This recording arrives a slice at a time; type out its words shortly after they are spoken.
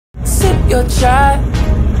your child.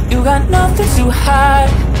 You got nothing to hide.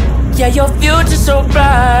 Yeah, your future's so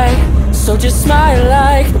bright. So just smile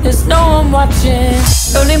like there's no one watching.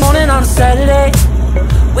 Early morning on a Saturday,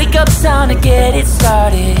 wake up, time to get it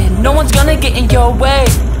started. No one's gonna get in your way.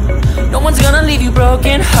 No one's gonna leave you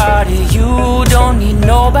broken hearted. You don't need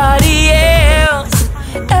nobody else.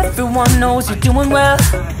 Everyone knows you're doing well,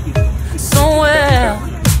 so well,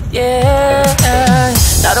 yeah.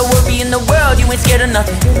 Not a worry in the world, you ain't scared of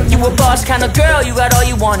nothing. You a boss kind of girl, you got all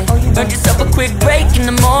you wanted. Earned yourself a quick break in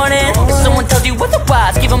the morning. If someone tells you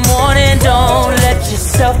otherwise, give them warning. Don't let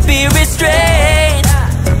yourself be restrained.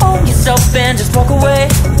 Own yourself and just walk away,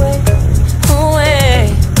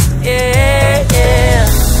 away, yeah, yeah.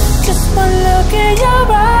 Just one look in your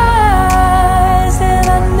eyes and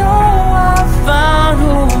I know I found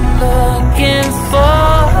who I'm looking for.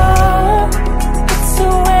 It's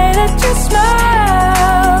the way that you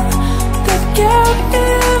smile that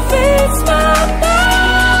captivates my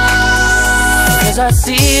mind. 'Cause I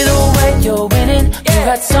see the way you're winning. You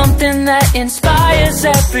got something that inspires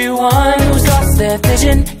everyone who's lost their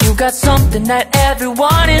vision. You got something that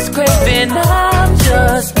everyone is craving. I'm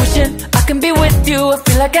just wishing I can be with you. I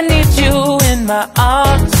feel like I need you in my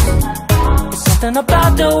arms. There's something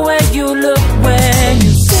about the way you look when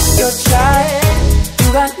you sip your chai. You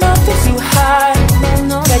got nothing to hide.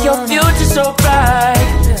 Yeah, your future's so bright.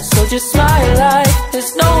 So just smile like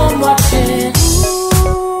there's no one watching.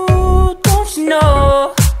 Ooh, don't you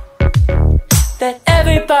know that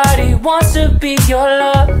everybody wants to be your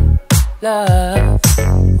love, love.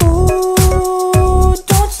 Ooh,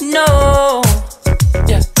 don't you know,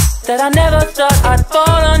 yeah, that I never thought I'd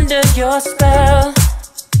fall under your spell,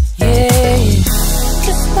 yeah.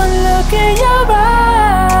 Just one look in your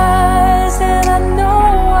eyes and I know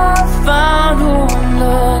I found who I'm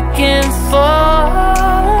looking for.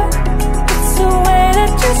 It's the way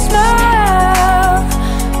that you smile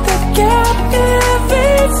that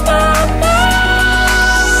captivates my mind.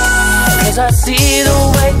 'Cause I see the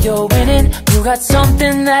way you're winning. You got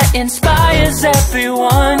something that inspires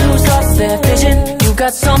everyone who's lost their vision. You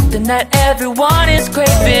got something that everyone is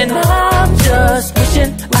craving. I'm just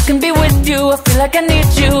wishing I can be with you. I feel like I need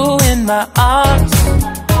you in my arms.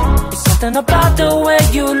 There's something about the way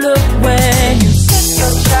you look when you sip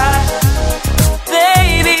your chai,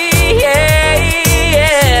 baby, yeah,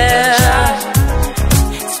 yeah.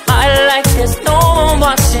 Smile like there's no one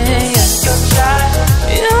watching. Sip your chai,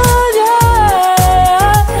 yeah,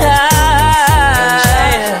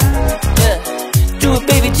 yeah. Do it,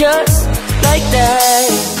 baby, just like that.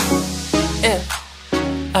 Yeah.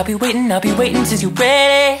 I'll be waiting till you're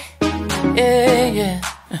ready. Yeah, yeah.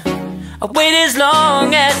 I'll wait as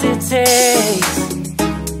long as it takes.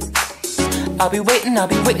 I'll be waiting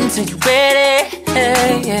till you're ready.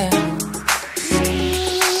 Yeah, yeah.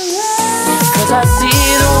 'Cause I see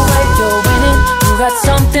the way you're winning. You got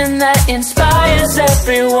something that inspires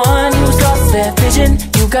everyone who's lost their vision.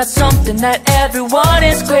 You got something that everyone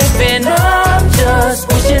is craving. I'm just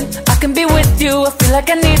wishing I can be with you. I feel like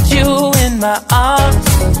I need you in my arms.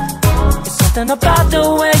 There's something about the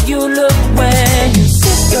way you look when you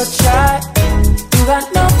sip your chai. You got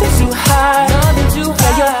nothing to hide.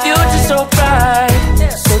 Yeah, your future's so bright.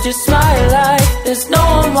 So just smile like there's no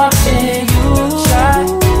one watching you.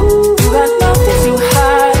 You got nothing to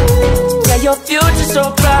hide. Yeah, your future's so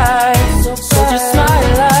bright. So just smile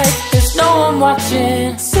like there's no one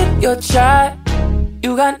watching. Sip your chai.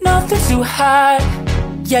 You got nothing to hide.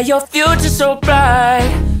 Yeah, your future's so bright.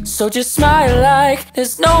 So just smile like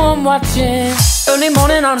there's no one watching. Early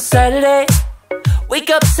morning on a Saturday, wake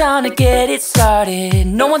up, time to get it started.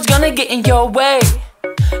 No one's gonna get in your way.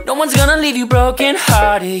 No one's gonna leave you broken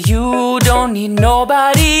hearted. You don't need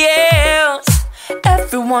nobody else.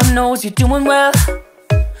 Everyone knows you're doing well,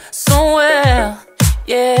 so well,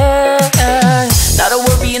 yeah. Not a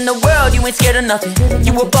worry in the world, you ain't scared of nothing.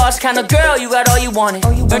 You a boss kind of girl, you got all you wanted.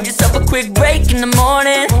 Earned yourself a quick break in the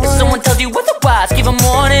morning. If someone tells you otherwise, give them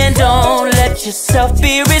warning. Don't let yourself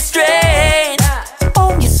be restrained.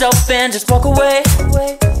 Own yourself and just walk away,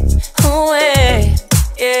 away,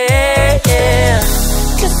 yeah, yeah.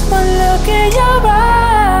 Just one look in your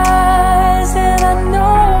eyes and I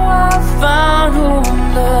know I found who I'm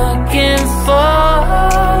looking for.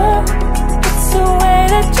 It's the way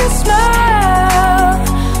that you smile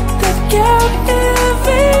that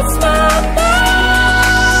captivates my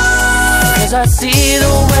mind. 'Cause I see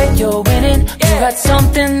the way you're winning. You got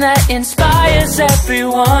something that inspires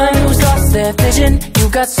everyone who's lost their vision. You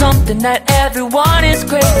got something that everyone is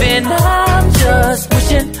craving. I'm just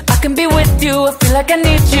wishing I can be with you. I feel like I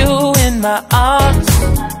need you in my arms.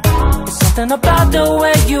 There's something about the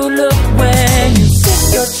way you look when you sip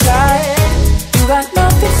your chai.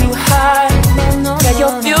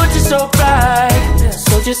 so bright.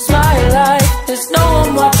 So just smile like there's no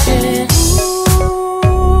one watching.